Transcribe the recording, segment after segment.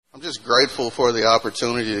just grateful for the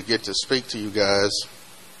opportunity to get to speak to you guys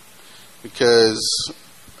because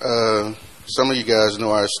some of you guys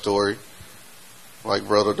know our story. Like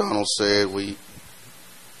Brother Donald said, we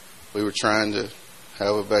were trying to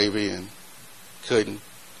have a baby and couldn't.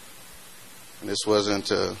 And this wasn't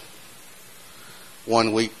a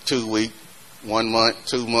 1 week, 2 week, 1 month,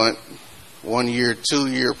 2 month, 1 year, 2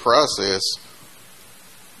 year process.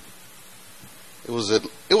 It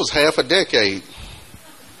was half a decade.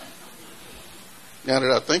 Now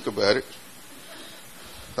that I think about it.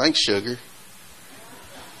 Thanks, sugar.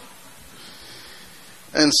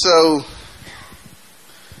 And so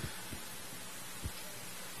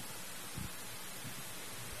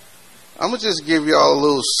I'm going to just give y'all a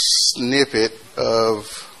little snippet of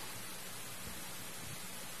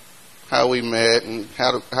how we met and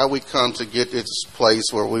how we come to get this place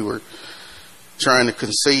where we were trying to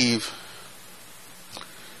conceive.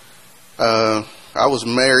 I was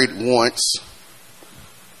married once,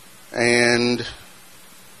 and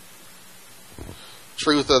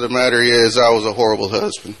truth of the matter is I was a horrible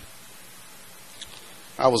husband.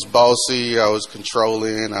 I was bossy, I was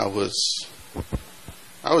controlling, I was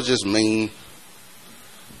just mean.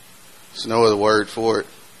 There's no other word for it.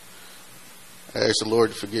 I asked the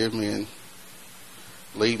Lord to forgive me and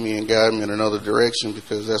lead me and guide me in another direction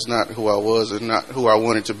because that's not who I was and not who I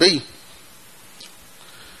wanted to be.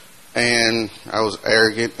 And I was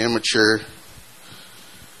arrogant, immature.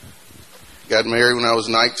 Got married when I was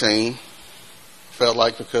 19. Felt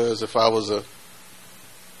like because if I was a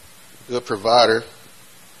good provider,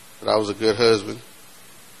 that I was a good husband.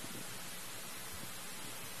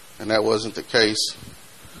 And that wasn't the case.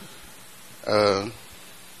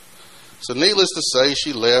 So needless to say,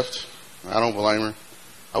 she left. I don't blame her.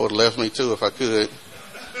 I would have left me too if I could.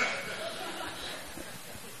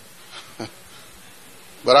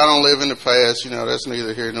 But I don't live in the past. That's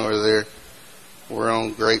neither here nor there. We're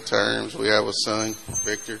on great terms. We have a son,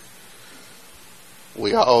 Victor.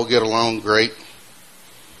 We all get along great.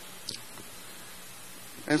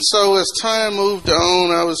 And so as time moved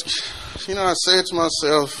on, I said to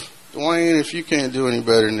myself, Dewayne, if you can't do any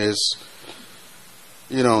better than this,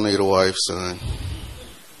 you don't need a wife, son.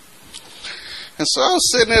 And so I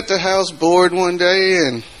was sitting at the house bored one day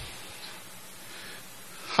and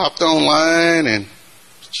hopped online and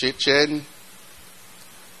chit-chatting.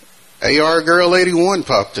 AR Girl 81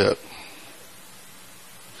 popped up.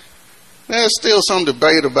 Now, there's still some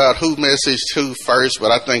debate about who messaged who first, but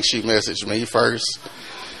I think she messaged me first.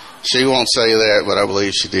 She won't say that, but I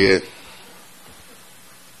believe she did.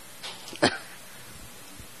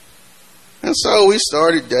 And so we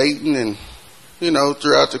started dating, and,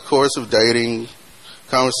 throughout the course of dating,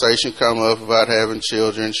 conversation come up about having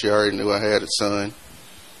children. She already knew I had a son.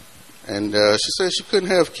 And she said she couldn't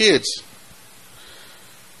have kids.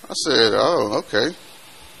 I said, oh, okay.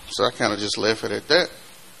 So I kind of just left it at that.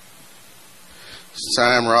 As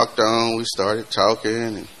time rocked on, we started talking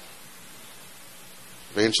and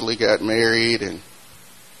eventually got married, and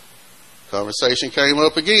conversation came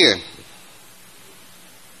up again.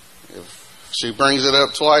 If she brings it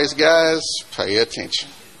up twice, guys, pay attention.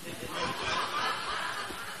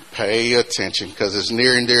 Pay attention, because it's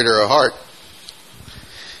near and dear to her heart.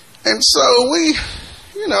 And so we,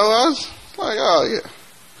 I was like, oh yeah,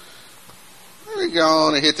 we're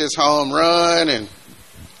going to hit this home run and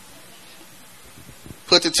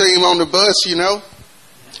put the team on the bus,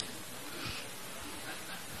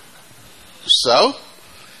 So,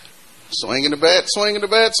 swinging the bat, swinging the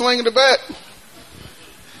bat, swinging the bat.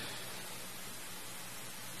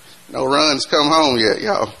 No runs come home yet,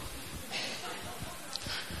 y'all.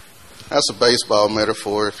 That's a baseball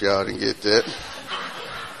metaphor if y'all didn't get that.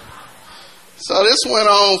 So this went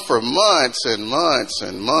on for months and months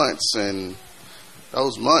and months, and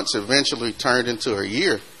those months eventually turned into a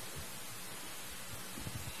year.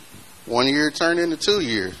 1 year turned into 2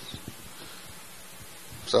 years.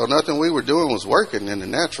 So nothing we were doing was working in the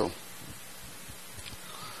natural.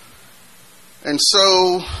 And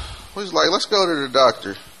so we was like, let's go to the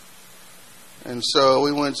doctor. And so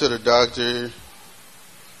we went to the doctor,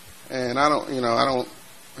 and I don't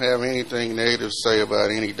have anything negative to say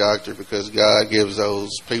about any doctor because God gives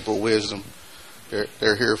those people wisdom.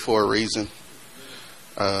 They're here for a reason.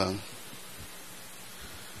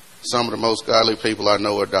 Some of the most godly people I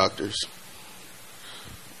know are doctors,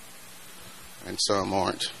 and some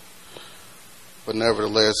aren't. But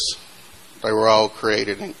nevertheless, they were all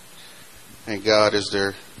created, and God is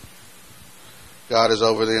there. God is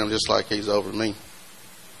over them just like He's over me.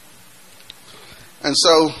 And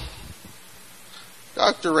so,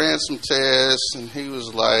 doctor ran some tests, and he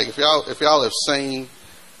was like, if y'all have seen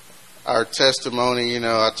our testimony,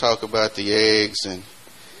 I talk about the eggs, and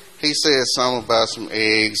he said something about some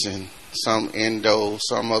eggs and some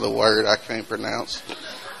other word I can't pronounce.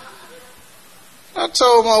 I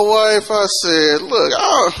told my wife, I said, look,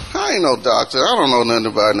 I ain't no doctor. I don't know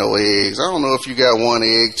nothing about no eggs. I don't know if you got 1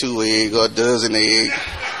 egg, 2 eggs, or a dozen eggs.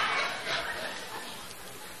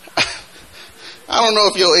 I don't know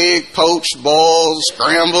if your egg poached, boiled,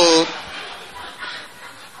 scrambled.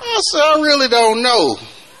 I said, I really don't know.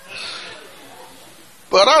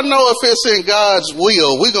 But I know if it's in God's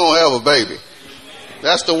will, we're going to have a baby.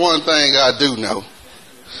 That's the one thing I do know.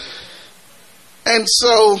 And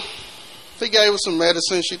so he gave her some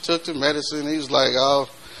medicine. She took the medicine. He was like, I'll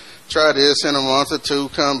try this in a month or 2,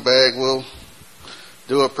 come back. We'll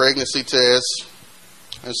do a pregnancy test.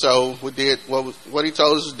 And so we did what he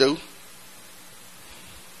told us to do.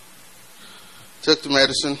 Took the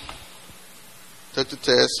medicine. Took the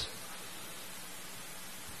test.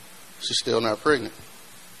 She's still not pregnant.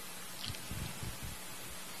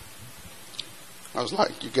 I was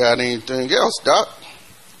like, you got anything else, Doc?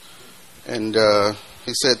 And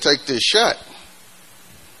he said, take this shot.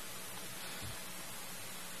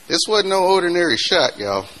 This wasn't no ordinary shot,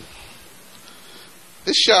 y'all.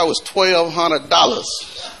 This shot was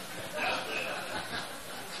 $1,200.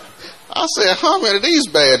 I said, how many of these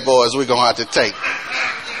bad boys we going to have to take?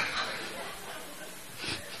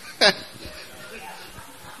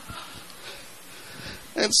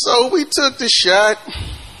 And so we took the shot,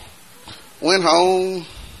 went home,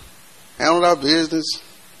 handled our business,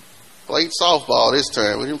 played softball this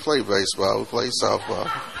time. We didn't play baseball, we played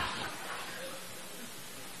softball.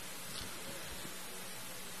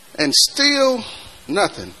 And still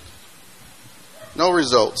nothing. No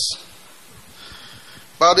results.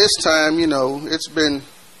 By this time, it's been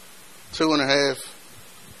 2.5,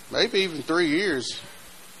 maybe even 3 years.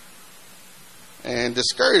 And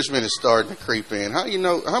discouragement is starting to creep in. How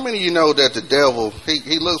many of you know that the devil,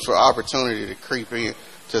 he looks for opportunity to creep in,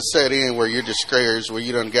 to set in where you're discouraged, where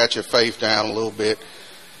you done got your faith down a little bit.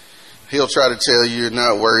 He'll try to tell you you're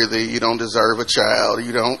not worthy, you don't deserve a child,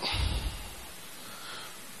 you don't.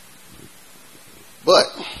 But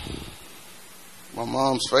my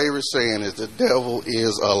mom's favorite saying is the devil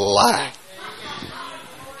is a lie.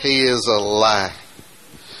 He is a lie.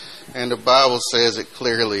 And the Bible says it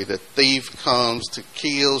clearly. The thief comes to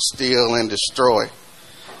kill, steal, and destroy.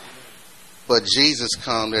 But Jesus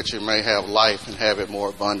come that you may have life and have it more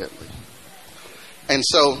abundantly. And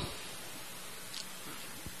so,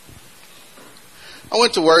 I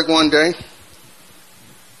went to work one day.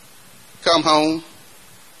 Come home.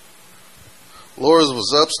 Laura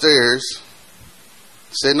was upstairs,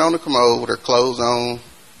 sitting on the commode with her clothes on,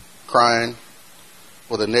 crying,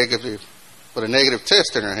 with a negative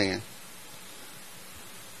test in her hand.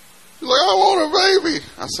 She's like, I want a baby.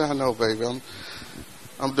 I said, I know, baby.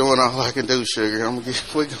 I'm doing all I can do, sugar. I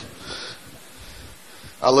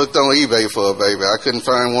looked on eBay for a baby. I couldn't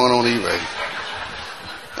find one on eBay.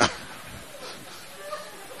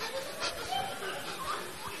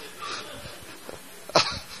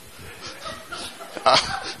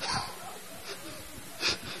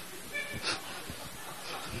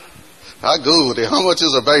 I Googled it. How much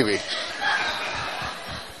is a baby?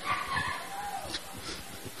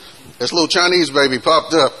 This little Chinese baby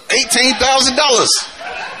popped up. $18,000.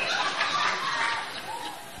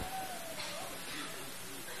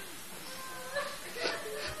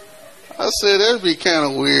 I said, that'd be kind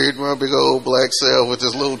of weird. My big old black self with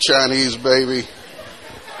this little Chinese baby.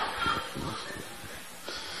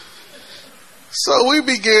 So we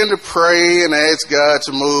began to pray and ask God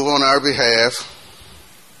to move on our behalf.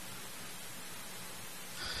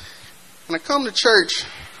 And I come to church.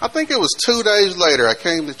 I think it was 2 days later I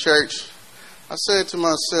came to church. I said to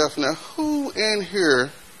myself, now who in here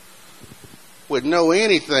would know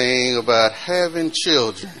anything about having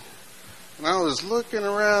children? And I was looking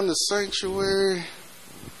around the sanctuary.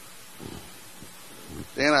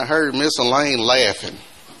 Then I heard Miss Elaine laughing.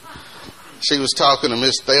 She was talking to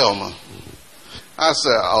Miss Thelma. I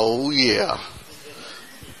said, oh yeah.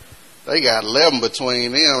 They got 11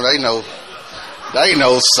 between them. They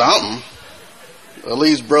know something. At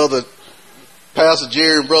least Pastor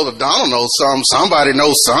Jerry and Brother Donald know something. Somebody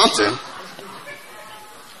knows something.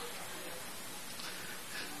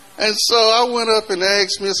 And so I went up and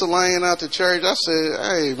asked Miss Elaine out to church. I said,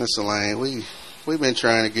 hey, Miss Elaine, we've been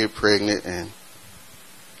trying to get pregnant and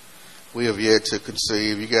we have yet to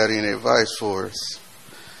conceive. You got any advice for us?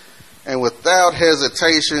 And without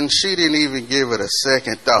hesitation, she didn't even give it a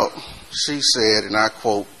second thought. She said, and I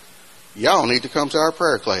quote, y'all need to come to our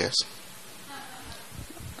prayer class.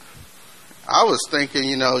 I was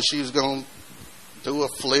thinking, she was going to do a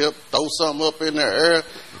flip, throw something up in the air,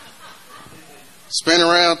 spin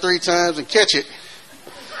around 3 times and catch it.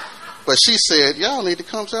 But she said, y'all need to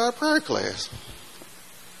come to our prayer class.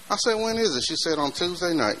 I said, when is it? She said, on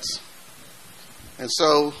Tuesday nights. And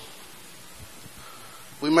so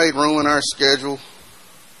we made room in our schedule,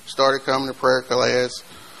 started coming to prayer class.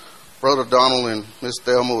 Brother Donald and Miss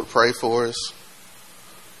Thelma would pray for us,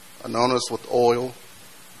 anoint us with oil,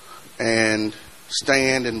 and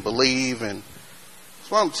stand and believe. And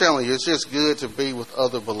that's what I'm telling you. It's just good to be with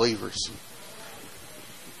other believers.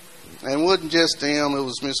 And it wasn't just them. It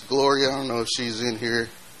was Miss Gloria. I don't know if she's in here.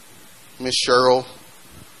 Miss Cheryl,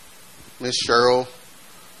 Miss Sharon.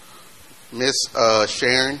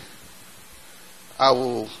 I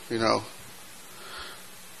will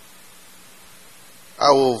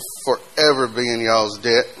forever be in y'all's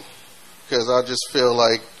debt, because I just feel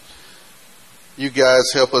like you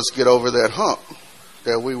guys help us get over that hump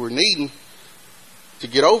that we were needing to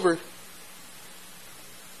get over.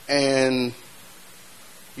 And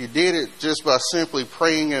you did it just by simply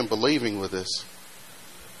praying and believing with us.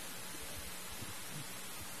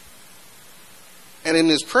 And in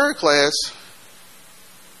this prayer class,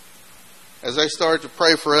 as they started to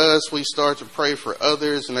pray for us, we started to pray for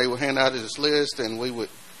others, and they would hand out this list, and we would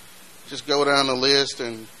just go down the list.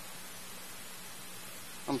 And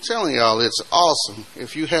I'm telling y'all, it's awesome.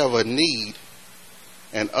 If you have a need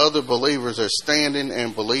and other believers are standing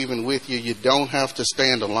and believing with you, you don't have to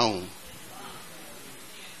stand alone.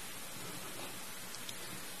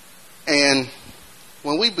 And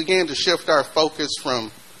when we began to shift our focus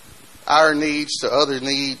from our needs to other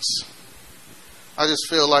needs, I just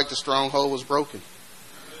feel like the stronghold was broken.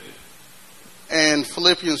 And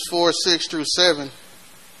Philippians 4:6-7,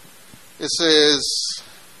 it says,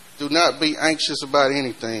 do not be anxious about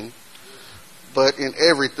anything, but in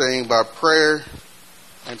everything by prayer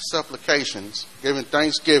and supplications, giving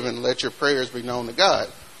thanksgiving, let your prayers be known to God.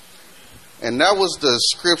 And that was the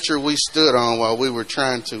scripture we stood on while we were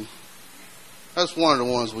trying to, that's one of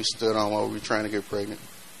the ones we stood on while we were trying to get pregnant.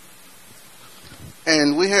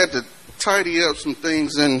 And we had to tidy up some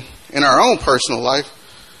things in our own personal life.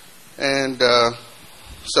 And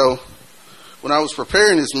so when I was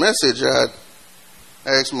preparing this message, I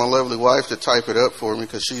asked my lovely wife to type it up for me,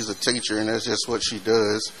 because she's a teacher and that's just what she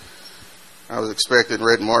does. I was expecting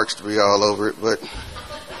red marks to be all over it, but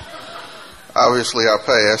obviously I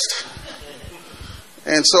passed.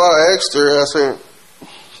 And so I asked her, I said,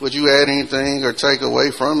 would you add anything or take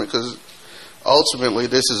away from it? Because ultimately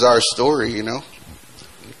this is our story, you know.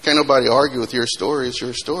 Can't nobody argue with your story. It's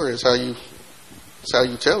your story. It's how you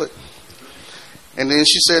tell it. And then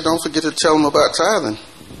she said, don't forget to tell them about tithing.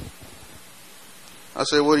 I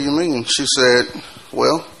said, what do you mean? She said,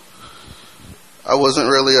 well, I wasn't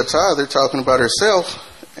really a tither, talking about herself.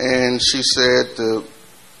 And she said the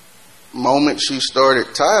moment she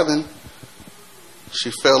started tithing, she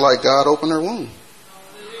felt like God opened her womb.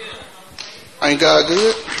 Ain't God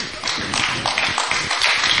good?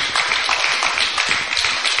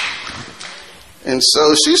 And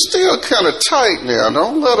so she's still kind of tight now.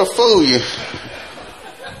 Don't let her fool you.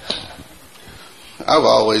 I've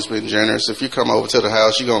always been generous. If you come over to the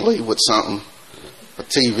house, you're going to leave with something. A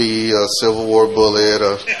TV, a Civil War bullet,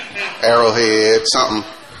 a arrowhead, something.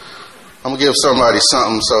 I'm going to give somebody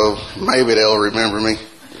something so maybe they'll remember me.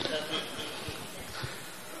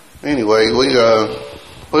 Anyway, we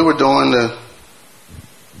were doing the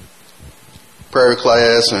prayer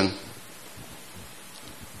class, and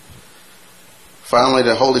finally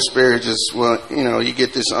the Holy Spirit just, you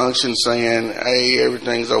get this unction saying, hey,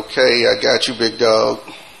 everything's okay. I got you, big dog.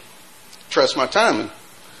 Trust my timing.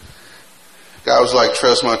 God was like,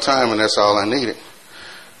 trust my timing. That's all I needed.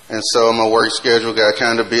 And so my work schedule got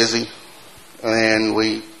kind of busy, and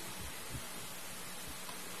we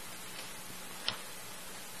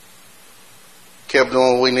kept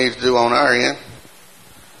doing what we needed to do on our end.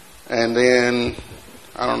 And then,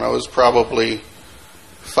 I don't know, it was probably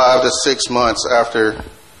 5 to 6 months after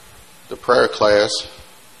the prayer class,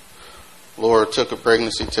 Laura took a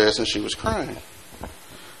pregnancy test and she was crying.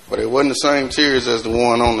 But it wasn't the same tears as the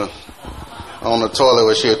one on the toilet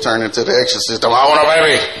where she had turned into the exorcist. I want a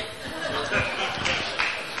baby.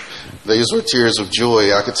 These were tears of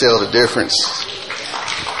joy. I could tell the difference.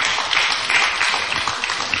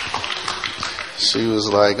 She was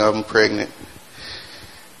like, I'm pregnant.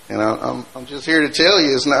 And I'm just here to tell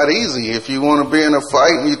you, it's not easy. If you want to be in a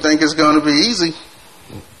fight and you think it's going to be easy,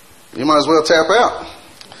 you might as well tap out.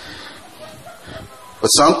 But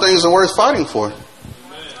some things are worth fighting for.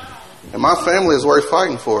 And my family is worth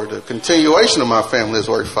fighting for. The continuation of my family is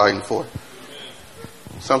worth fighting for.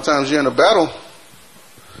 Sometimes you're in a battle.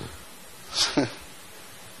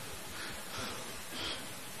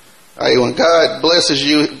 Hey, when God blesses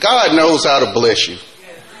you, God knows how to bless you.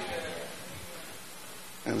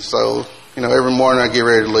 And so, every morning I get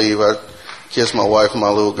ready to leave, I kiss my wife and my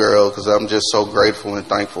little girl because I'm just so grateful and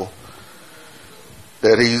thankful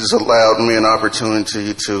that He's allowed me an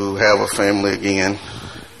opportunity to have a family again.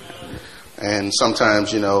 And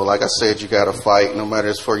sometimes, like I said, you got to fight, no matter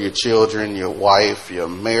it's for your children, your wife, your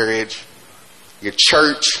marriage, your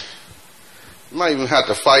church. You might even have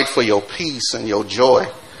to fight for your peace and your joy.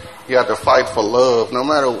 You have to fight for love. No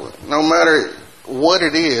matter what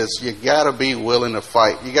it is, you got to be willing to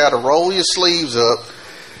fight. You got to roll your sleeves up,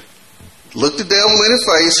 look the devil in his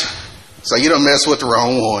face, say you don't mess with the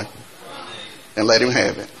wrong one, and let him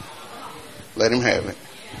have it. Let him have it.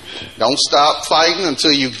 Don't stop fighting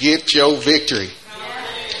until you get your victory.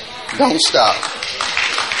 Don't stop.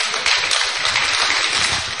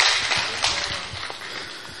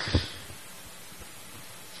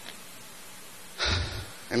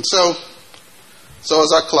 And so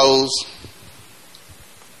as I close,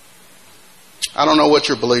 I don't know what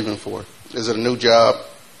you're believing for. Is it a new job?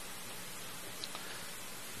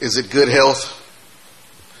 Is it good health?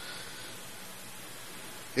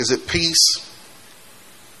 Is it peace?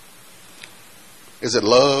 Is it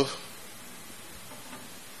love?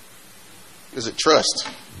 Is it trust?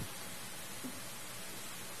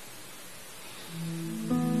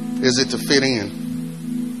 Is it to fit in?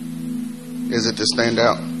 Is it to stand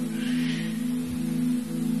out?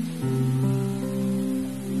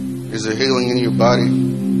 Is it healing in your body?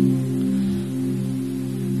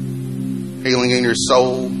 Healing in your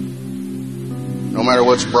soul? No matter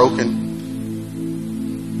what's broken?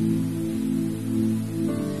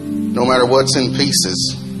 No matter what's in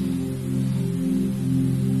pieces?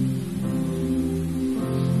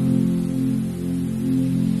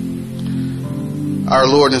 Our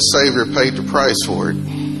Lord and Savior paid the price for it.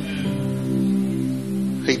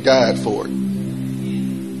 He died for it.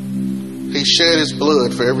 He shed His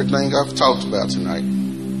blood for everything I've talked about tonight.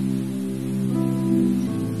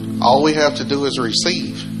 All we have to do is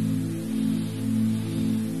receive.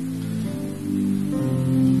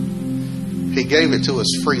 He gave it to us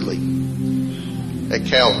freely at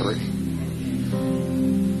Calvary.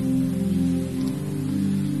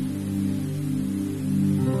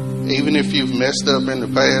 Even if you've messed up in the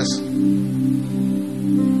past,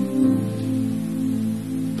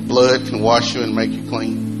 the blood can wash you and make you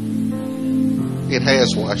clean. It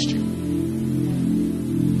has washed you.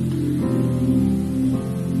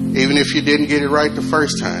 Even if you didn't get it right the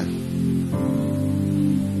first time,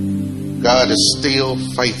 God is still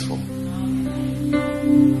faithful.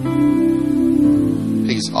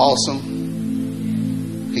 He's awesome.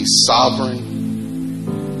 He's sovereign.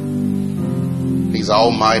 He's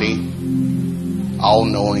almighty,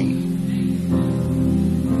 all-knowing.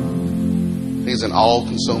 He's an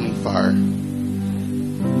all-consuming fire.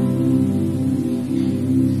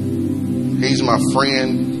 He's my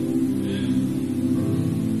friend.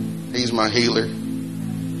 He's my healer.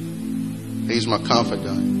 He's my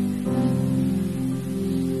confidant.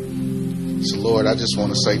 So, Lord, I just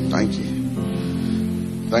want to say thank you.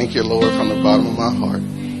 Thank you, Lord, from the bottom of my heart.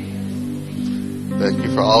 Thank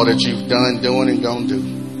you for all that you've done, doing, and going to do.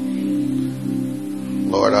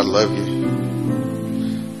 Lord, I love you.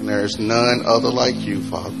 And there is none other like you,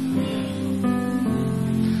 Father.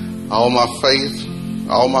 All my faith,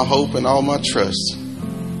 all my hope, and all my trust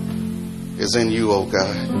is in you, oh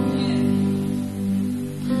God.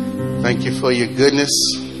 Thank you for your goodness.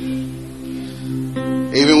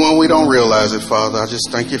 Even when we don't realize it, Father, I just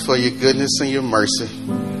thank you for your goodness and your mercy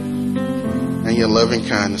and your loving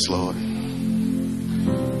kindness, Lord.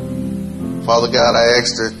 Father God, I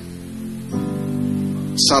ask that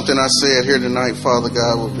something I said here tonight, Father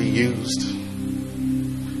God, will be used.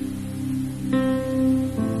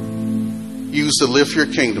 Used to lift your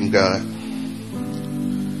kingdom, God.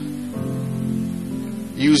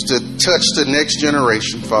 Used to touch the next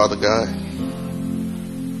generation, Father God.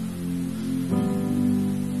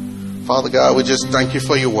 Father God, we just thank you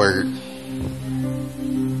for your word.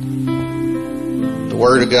 The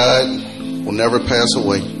word of God will never pass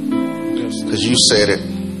away because you said it.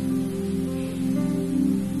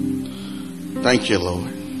 Thank you,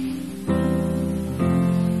 Lord.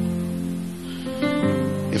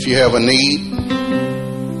 If you have a need,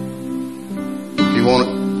 if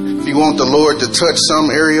you want the Lord to touch some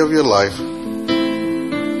area of your life,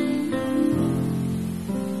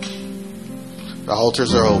 the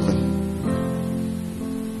altars are open.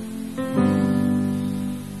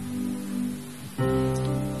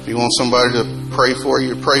 If you want somebody to pray for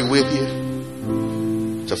you, pray with you,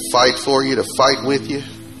 to fight for you, to fight with you,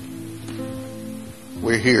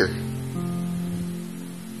 we're here.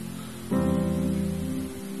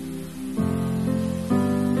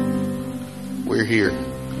 we're here.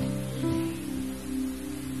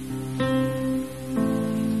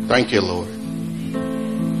 Thank you, Lord.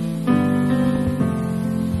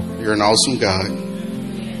 You're an awesome God.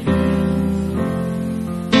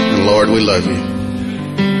 And Lord, we love you.